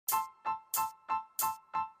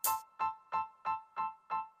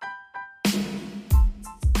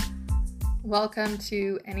Welcome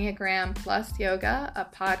to Enneagram Plus Yoga, a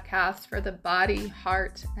podcast for the body,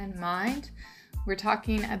 heart, and mind. We're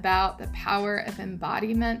talking about the power of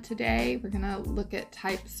embodiment today. We're going to look at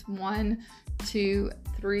types 1, 2,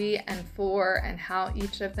 3, and 4 and how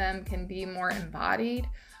each of them can be more embodied.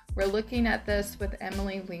 We're looking at this with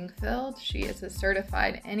Emily Wingfield. She is a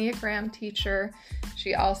certified Enneagram teacher.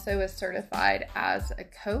 She also is certified as a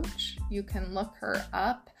coach. You can look her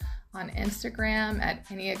up on Instagram at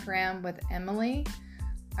Enneagram with Emily.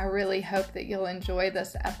 I really hope that you'll enjoy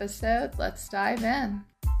this episode. Let's dive in.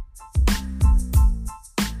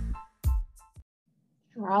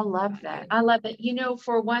 Sure, I love that. I love it.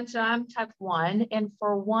 For one, so I'm type 1, and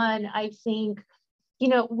for one, I think,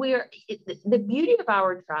 the beauty of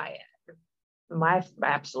our triad, my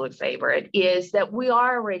absolute favorite, is that we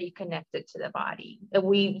are already connected to the body.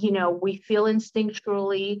 We feel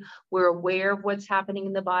instinctually, we're aware of what's happening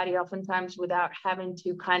in the body, oftentimes without having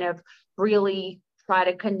to kind of really try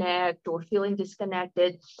to connect or feeling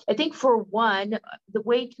disconnected. I think for one, the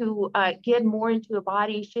way to get more into a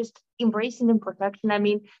body is just embracing imperfection. I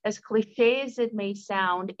mean, as cliche as it may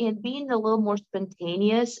sound, and being a little more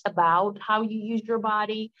spontaneous about how you use your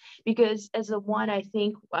body, because as a one, I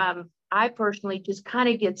think I personally just kind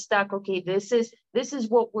of get stuck. Okay, this is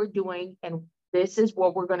what we're doing, and this is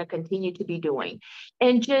what we're going to continue to be doing,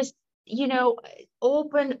 and just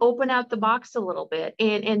open out the box a little bit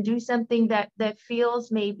and do something that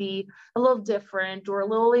feels maybe a little different or a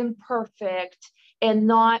little imperfect and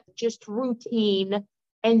not just routine,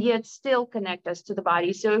 and yet still connect us to the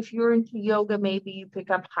body. So if you're into yoga, maybe you pick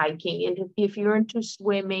up hiking. And if you're into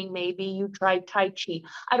swimming, maybe you try Tai Chi.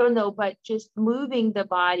 I don't know, but just moving the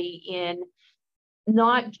body in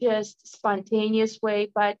not just spontaneous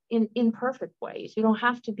way, but in perfect ways. You don't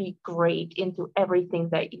have to be great into everything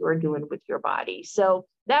that you're doing with your body. So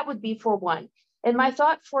that would be for one. And my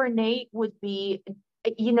thought for Nate would be,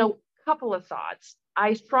 a couple of thoughts.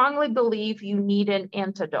 I strongly believe you need an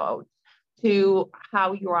antidote to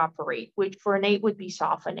how you operate, which for Nate would be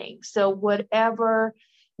softening. So whatever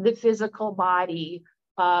the physical body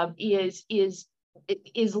is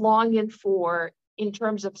longing for in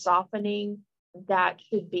terms of softening, that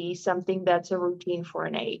should be something that's a routine for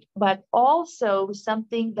an 8, but also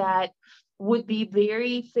something that would be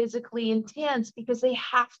very physically intense because they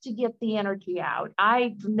have to get the energy out.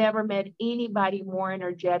 I've never met anybody more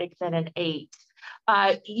energetic than an 8.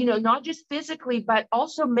 Not just physically, but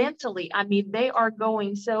also mentally. I mean, they are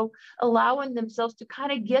going, so allowing themselves to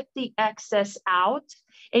kind of get the excess out,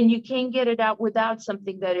 and you can get it out without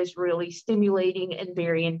something that is really stimulating and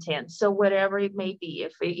very intense. So whatever it may be,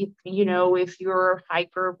 if you're a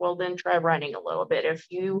hiker, well, then try running a little bit. If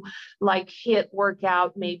you like HIIT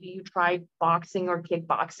workout, maybe you try boxing or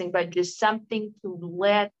kickboxing, but just something to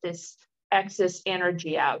let this excess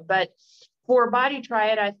energy out. But for body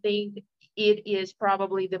triad, I think it is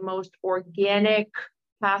probably the most organic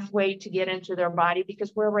pathway to get into their body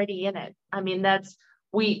because we're already in it. I mean, that's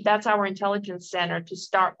our intelligence center to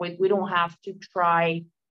start with. We don't have to try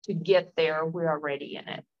to get there. We're already in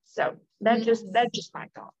it. So that's just my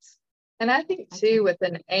thoughts. And I think too, with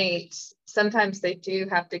an 8, sometimes they do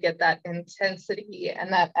have to get that intensity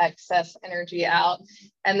and that excess energy out.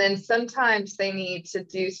 And then sometimes they need to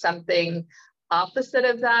do something opposite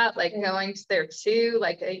of that, like going to their 2,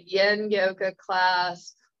 like a yin yoga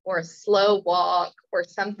class or a slow walk or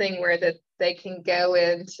something where that they can go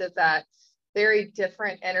into that very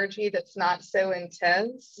different energy that's not so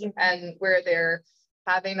intense, and where they're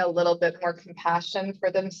having a little bit more compassion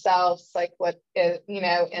for themselves, like what is,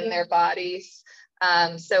 in their bodies.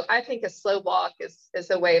 So I think a slow walk is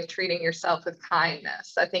a way of treating yourself with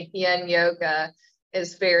kindness. I think yin yoga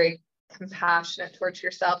is very compassionate towards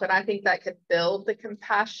yourself, and I think that could build the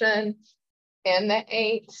compassion in the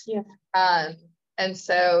 8. And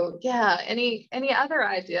so any other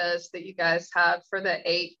ideas that you guys have for the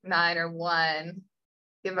 8, 9, or 1?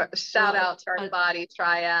 Give a shout out to our body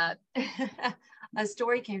triad. A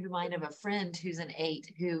story came to mind of a friend who's an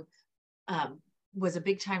 8 who was a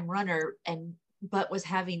big time runner but was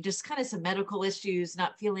having just kind of some medical issues,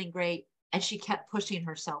 not feeling great. And she kept pushing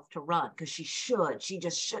herself to run because she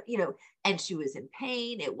just should, and she was in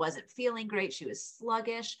pain. It wasn't feeling great. She was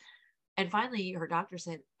sluggish. And finally, her doctor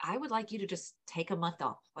said, I would like you to just take a month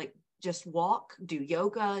off, like just walk, do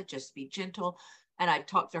yoga, just be gentle. And I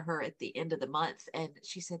talked to her at the end of the month, and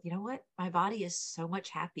she said, you know what? My body is so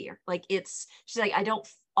much happier. She's like,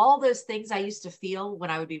 all those things I used to feel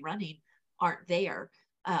when I would be running aren't there.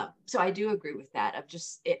 So I do agree with that.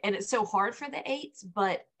 And it's so hard for the 8s,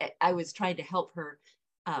 but I was trying to help her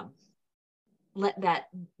let that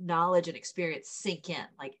knowledge and experience sink in.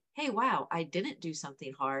 Like, hey, wow, I didn't do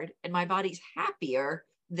something hard and my body's happier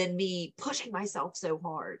than me pushing myself so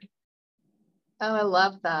hard. Oh, I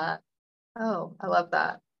love that. Oh, I love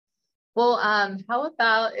that. Well, how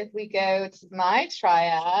about if we go to my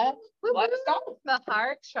triad? Let's start with the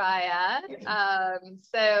heart triad.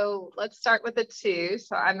 So let's start with a 2.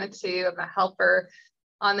 So I'm a 2. I'm a helper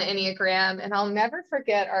on the Enneagram. And I'll never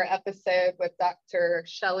forget our episode with Dr.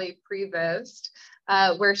 Shelley Prevost,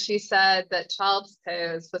 where she said that child's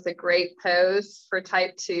pose was a great pose for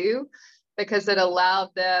type 2 because it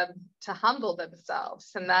allowed them to humble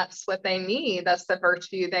themselves. And that's what they need. That's the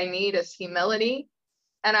virtue they need, is humility.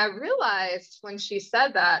 And I realized when she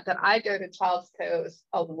said that I go to child's pose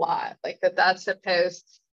a lot, like that's a pose.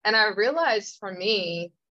 And I realized for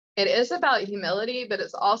me, it is about humility, but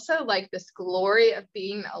it's also like this glory of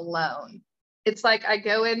being alone. It's like I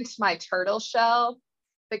go into my turtle shell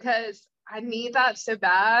because I need that so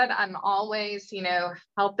bad. I'm always,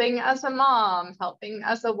 helping as a mom, helping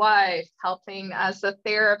as a wife, helping as a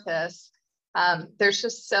therapist. There's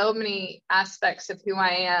just so many aspects of who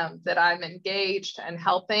I am that I'm engaged and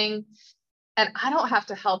helping. And I don't have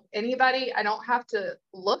to help anybody. I don't have to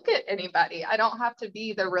look at anybody. I don't have to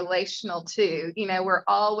be the relational 2. We're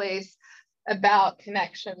always about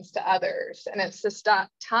connections to others. And it's just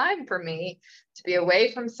time for me to be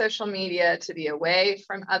away from social media, to be away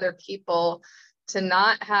from other people, to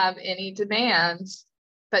not have any demands,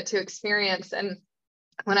 but to experience. And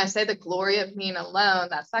when I say the glory of being alone,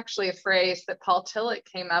 that's actually a phrase that Paul Tillich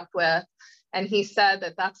came up with. And he said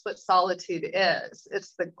that that's what solitude is.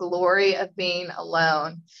 It's the glory of being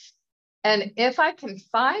alone. And if I can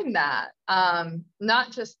find that,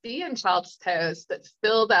 not just be in child's pose, but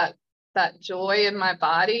feel that joy in my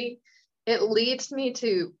body, it leads me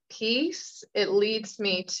to peace. It leads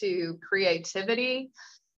me to creativity.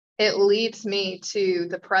 It leads me to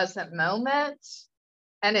the present moment.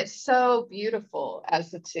 And it's so beautiful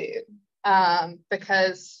as a 2,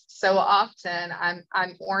 because so often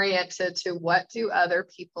I'm oriented to what do other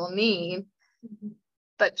people need,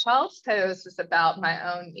 but child's pose is about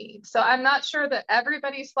my own needs. So I'm not sure that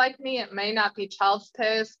everybody's like me. It may not be child's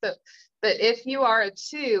pose, but if you are a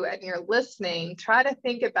 2 and you're listening, try to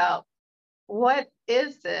think about what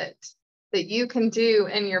is it that you can do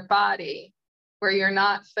in your body where you're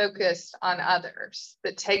not focused on others,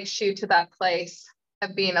 that takes you to that place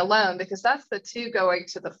of being alone, because that's the 2 going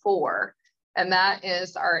to the 4, and that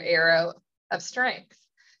is our arrow of strength.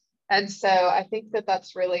 And so I think that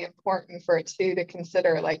that's really important for a 2 to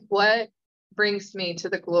consider, like, what brings me to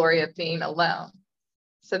the glory of being alone?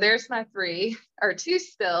 So there's my 3 or 2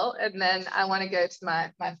 still, and then I want to go to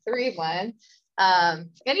my 3 one.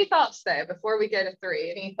 Any thoughts though before we go to 3?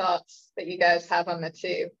 Any thoughts that you guys have on the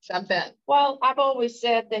 2? Jump in. Well, I've always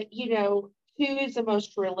said that 2 is the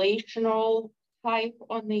most relational type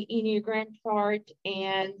on the Enneagram chart,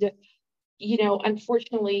 and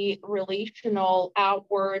unfortunately relational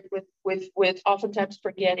outward with oftentimes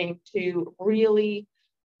forgetting to really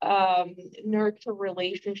nurture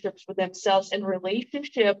relationships with themselves. And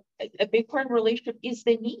a big part of relationship is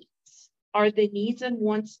the needs. Are the needs and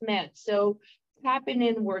wants met? So tapping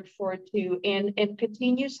inward for 2 and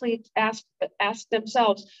continuously ask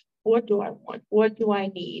themselves, what do I want? What do I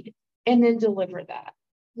need? And then deliver that.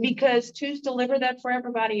 Because 2s deliver that for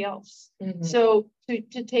everybody else. Mm-hmm. So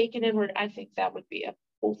to take it inward, I think that would be a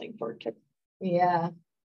cool thing for it. Yeah.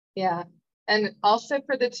 And also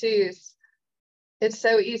for the 2s, it's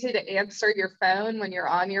so easy to answer your phone when you're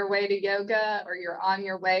on your way to yoga or you're on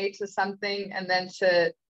your way to something, and then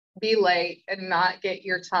to be late and not get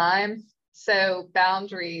your time. So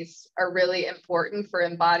boundaries are really important for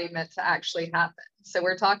embodiment to actually happen. So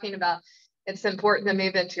we're talking about it's important to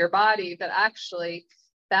move into your body, but actually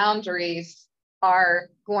boundaries are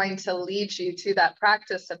going to lead you to that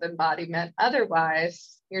practice of embodiment.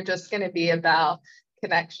 Otherwise, you're just going to be about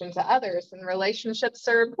connection to others, and relationships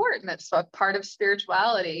are important. It's a part of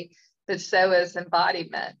spirituality, but so is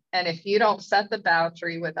embodiment. And if you don't set the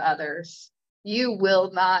boundary with others, you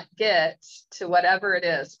will not get to whatever it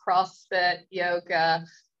is, CrossFit, yoga,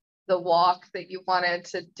 the walk that you wanted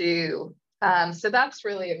to do. So that's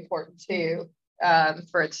really important too,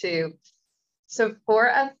 for a 2. So for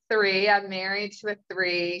a 3, I'm married to a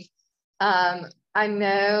 3. I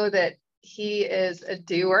know that he is a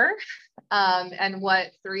doer, and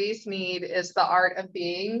what 3s need is the art of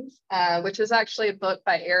being, which is actually a book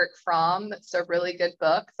by Eric Fromm. That's a really good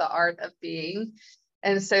book, The Art of Being.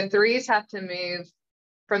 And so 3s have to move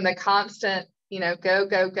from the constant,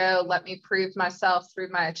 go, let me prove myself through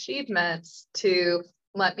my achievements, to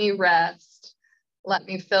let me rest, let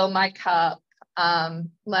me fill my cup,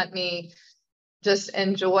 let me just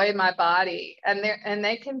enjoy my body. And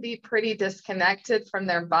they can be pretty disconnected from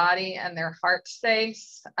their body and their heart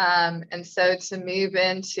space. And so to move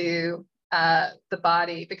into the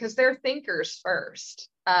body, because they're thinkers first.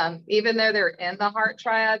 Even though they're in the heart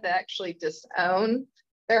triad, they actually disown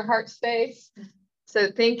their heart space. So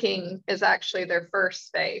thinking is actually their first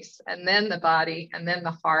space, and then the body, and then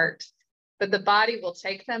the heart. But the body will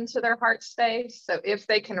take them to their heart space. So if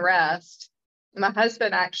they can rest, my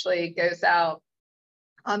husband actually goes out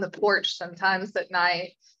on the porch sometimes at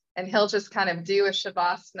night, and he'll just kind of do a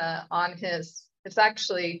shavasana on his, it's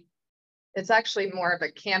actually more of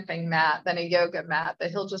a camping mat than a yoga mat,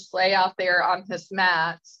 but he'll just lay out there on his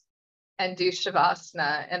mat and do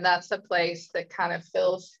shavasana. And that's a place that kind of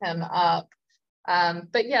fills him up.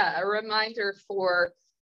 But yeah, a reminder for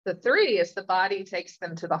the 3 is the body takes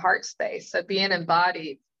them to the heart space. So being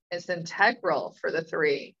embodied is integral for the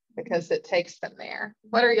 3 because it takes them there.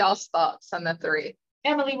 What are y'all's thoughts on the 3?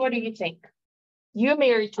 Emily, what do you think? You're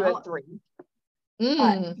married to a 3.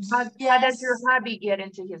 How does your hubby get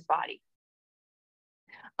into his body?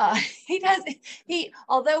 He does.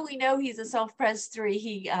 Although we know he's a self-pres 3,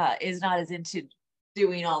 he is not as into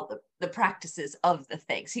doing all the practices of the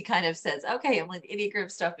things. He kind of says, okay, I'm like, Enneagram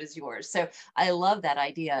stuff is yours. So I love that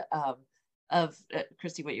idea of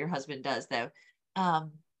Christy, what your husband does though.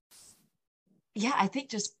 Yeah, I think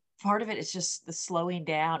just part of it is just the slowing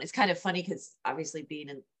down. It's kind of funny because obviously being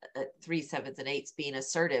in 3s, 7s, and 8s, being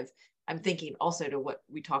assertive, I'm thinking also to what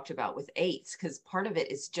we talked about with 8s, because part of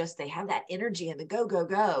it is just they have that energy and the go, go,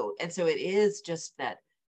 go. And so it is just that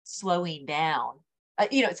slowing down.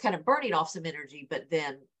 It's kind of burning off some energy, but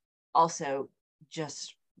then also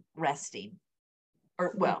just resting.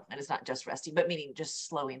 And it's not just resting, but meaning just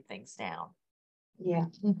slowing things down. Yeah.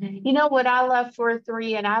 You know what I love for a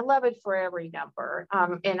 3, and I love it for every number,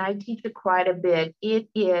 and I teach it quite a bit. It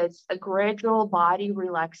is a gradual body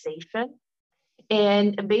relaxation.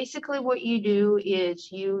 And basically what you do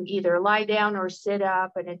is you either lie down or sit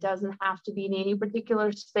up, and it doesn't have to be in any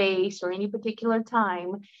particular space or any particular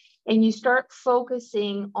time. And you start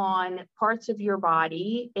focusing on parts of your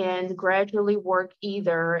body and gradually work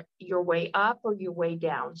either your way up or your way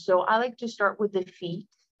down. So I like to start with the feet.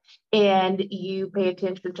 And you pay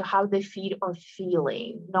attention to how the feet are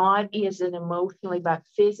feeling, not is it emotionally, but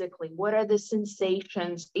physically. What are the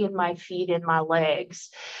sensations in my feet and my legs?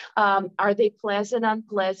 Are they pleasant,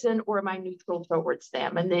 unpleasant, or am I neutral towards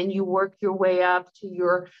them? And then you work your way up to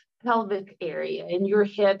your pelvic area and your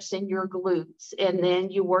hips and your glutes. And then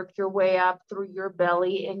you work your way up through your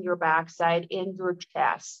belly and your backside and your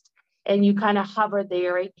chest. And you kind of hover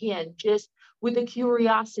there again, just with a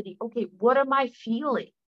curiosity. Okay, what am I feeling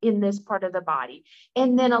in this part of the body?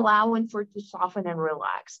 And then allowing for it to soften and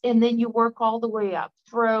relax. And then you work all the way up,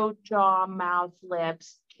 throat, jaw, mouth,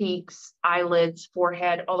 lips, cheeks, eyelids,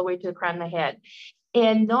 forehead, all the way to the crown of the head.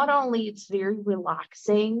 And not only it's very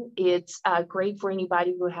relaxing, it's great for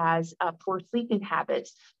anybody who has poor sleeping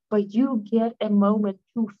habits, but you get a moment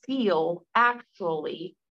to feel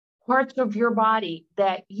actually parts of your body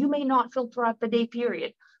that you may not feel throughout the day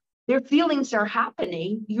period. Their feelings are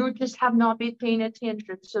happening. You just have not been paying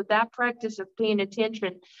attention. So that practice of paying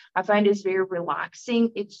attention, I find is very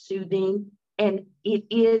relaxing. It's soothing, and it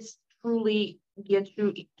is truly gets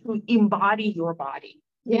you to embody your body.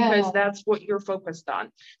 Yeah. Because that's what you're focused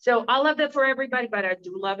on. So I love that for everybody, but I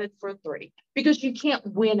do love it for 3 because you can't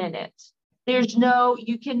win in it.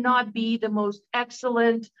 You cannot be the most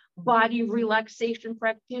excellent body relaxation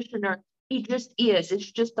practitioner. It just is.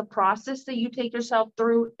 It's just the process that you take yourself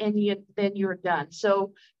through, and then you're done.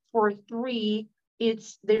 So for 3,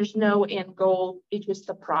 there's no end goal. It's just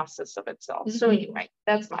the process of itself. Mm-hmm. So anyway,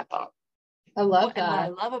 that's my thought. I love that.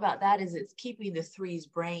 And what I love about that is it's keeping the 3's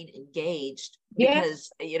brain engaged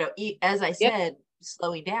because, as I said,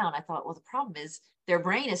 slowing down, I thought, well, the problem is their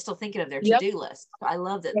brain is still thinking of their to-do list. So I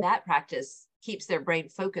love that practice keeps their brain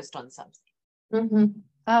focused on something. Mm-hmm.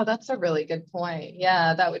 Oh, that's a really good point.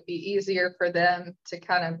 Yeah, that would be easier for them to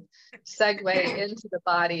kind of segue into the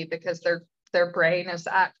body because their brain is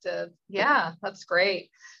active. Yeah, that's great.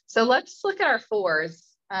 So let's look at our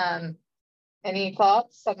 4s. Any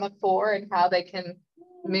thoughts on the 4 and how they can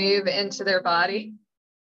move into their body?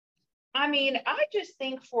 I mean, I just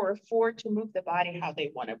think for a 4 to move the body how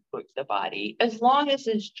they want to move the body, as long as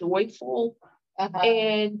it's joyful.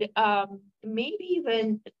 And maybe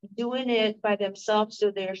even doing it by themselves so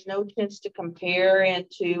there's no chance to compare and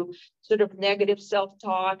to sort of negative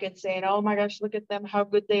self-talk and saying, oh my gosh, look at them, how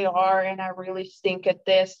good they are, and I really stink at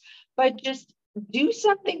this. But just do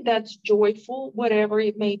something that's joyful, whatever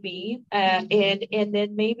it may be, and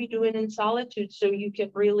then maybe do it in solitude so you can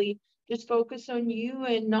really just focus on you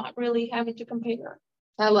and not really having to compare.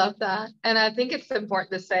 I love that. And I think it's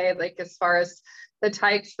important to say, like, as far as the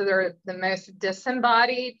types that are the most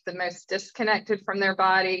disembodied, the most disconnected from their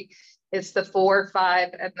body, it's the 4, 5,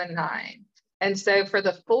 and the 9. And so for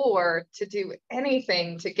the 4 to do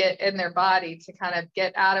anything to get in their body, to kind of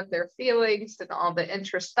get out of their feelings and all the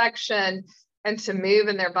introspection and to move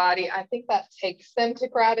in their body, I think that takes them to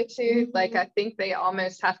gratitude. Like, I think they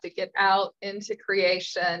almost have to get out into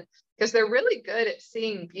creation because they're really good at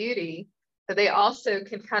seeing beauty, but they also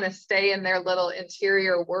can kind of stay in their little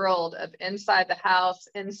interior world of inside the house,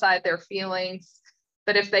 inside their feelings.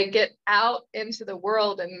 But if they get out into the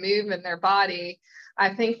world and move in their body,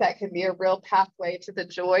 I think that can be a real pathway to the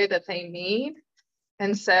joy that they need.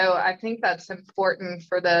 And so I think that's important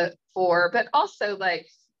for the 4, but also, like,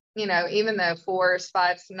 you know, even though 4s,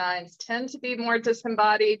 5s, 9s tend to be more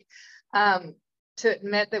disembodied, to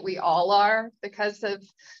admit that we all are, because of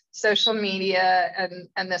social media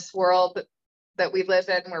and this world that we live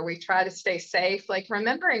in where we try to stay safe. Like,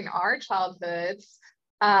 remembering our childhoods,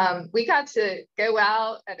 we got to go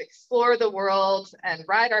out and explore the world and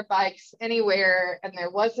ride our bikes anywhere, and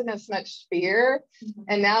there wasn't as much fear.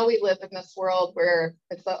 And now we live in this world where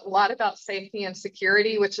it's a lot about safety and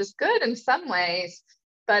security, which is good in some ways,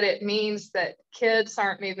 but it means that kids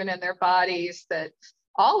aren't moving in their bodies, that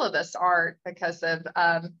all of us aren't, because of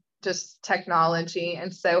just technology.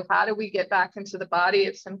 And so how do we get back into the body?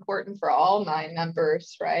 It's important for all 9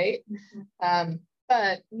 numbers, right?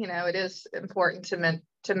 But, you know, it is important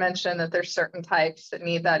to mention that there's certain types that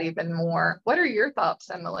need that even more. What are your thoughts,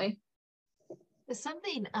 Emily? There's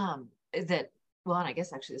something that, well, and I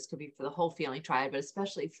guess actually this could be for the whole feeling triad, but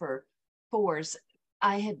especially for 4s.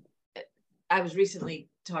 I was recently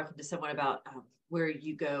talking to someone about where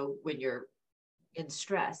you go when you're in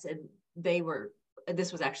stress, and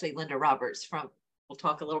this was actually Linda Roberts we'll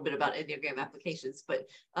talk a little bit about Enneagram applications, but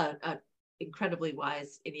an incredibly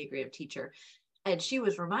wise Enneagram teacher. And she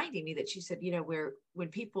was reminding me that she said, you know,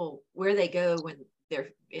 where they go when they're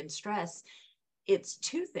in stress, it's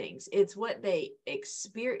 2 things. It's what they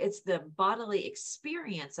experience, it's the bodily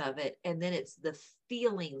experience of it, and then it's the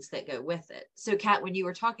feelings that go with it. So Kat, when you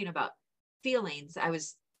were talking about feelings, I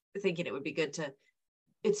was thinking it would be good to,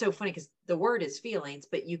 it's so funny because the word is feelings,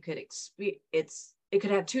 but you could it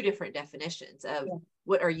could have 2 different definitions of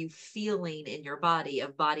what are you feeling in your body,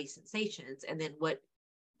 of body sensations, and then what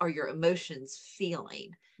are your emotions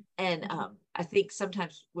feeling. And I think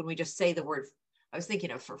sometimes when we just say the word, I was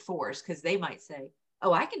thinking of for 4s, because they might say,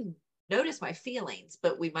 oh, I can notice my feelings,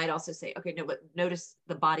 but we might also say, okay, no, but notice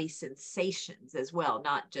the body sensations as well,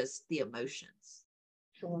 not just the emotions.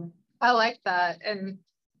 Sure. I like that. And,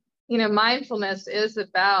 you know, mindfulness is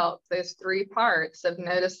about those 3 parts of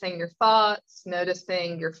noticing your thoughts,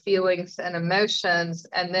 noticing your feelings and emotions,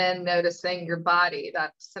 and then noticing your body,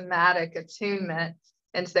 that somatic attunement.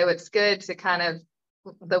 And so it's good to kind of,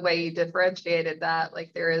 the way you differentiated that,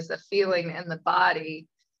 like, there is a feeling in the body,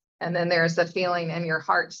 and then there's a feeling in your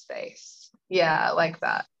heart space. Yeah, I like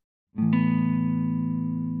that.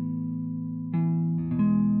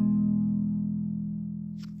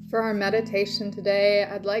 For our meditation today,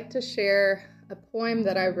 I'd like to share a poem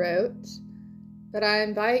that I wrote, but I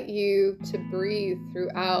invite you to breathe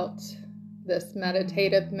throughout this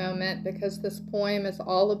meditative moment, because this poem is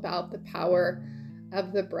all about the power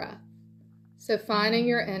of the breath. So finding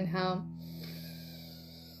your inhale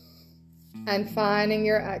and finding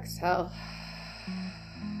your exhale,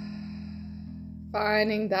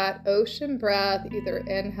 finding that ocean breath, either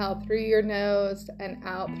inhale through your nose and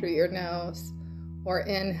out through your nose, or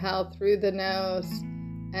inhale through the nose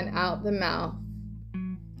and out the mouth.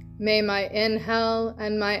 May my inhale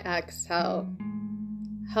and my exhale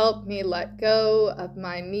help me let go of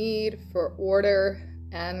my need for order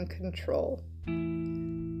and control.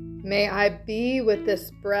 May I be with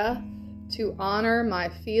this breath to honor my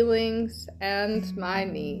feelings and my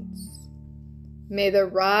needs. May the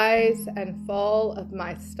rise and fall of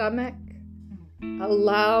my stomach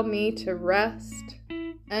allow me to rest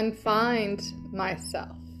and find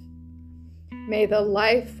myself. May the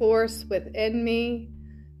life force within me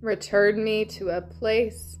return me to a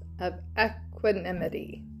place of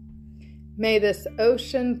equanimity. May this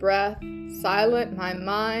ocean breath silence my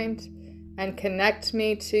mind and connect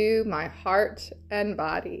me to my heart and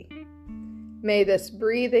body. May this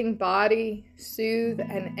breathing body soothe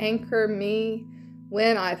and anchor me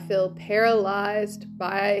when I feel paralyzed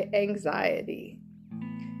by anxiety.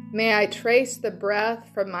 May I trace the breath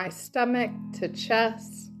from my stomach to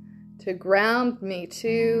chest to ground me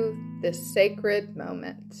to this sacred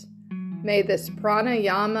moment. May this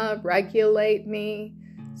pranayama regulate me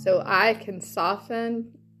so I can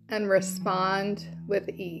soften and respond with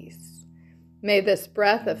ease. May this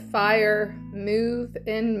breath of fire move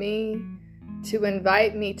in me to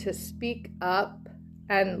invite me to speak up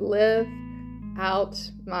and live out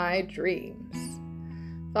my dreams.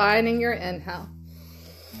 Finding your inhale.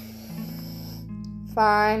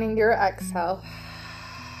 Finding your exhale.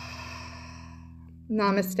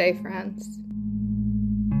 Namaste, friends.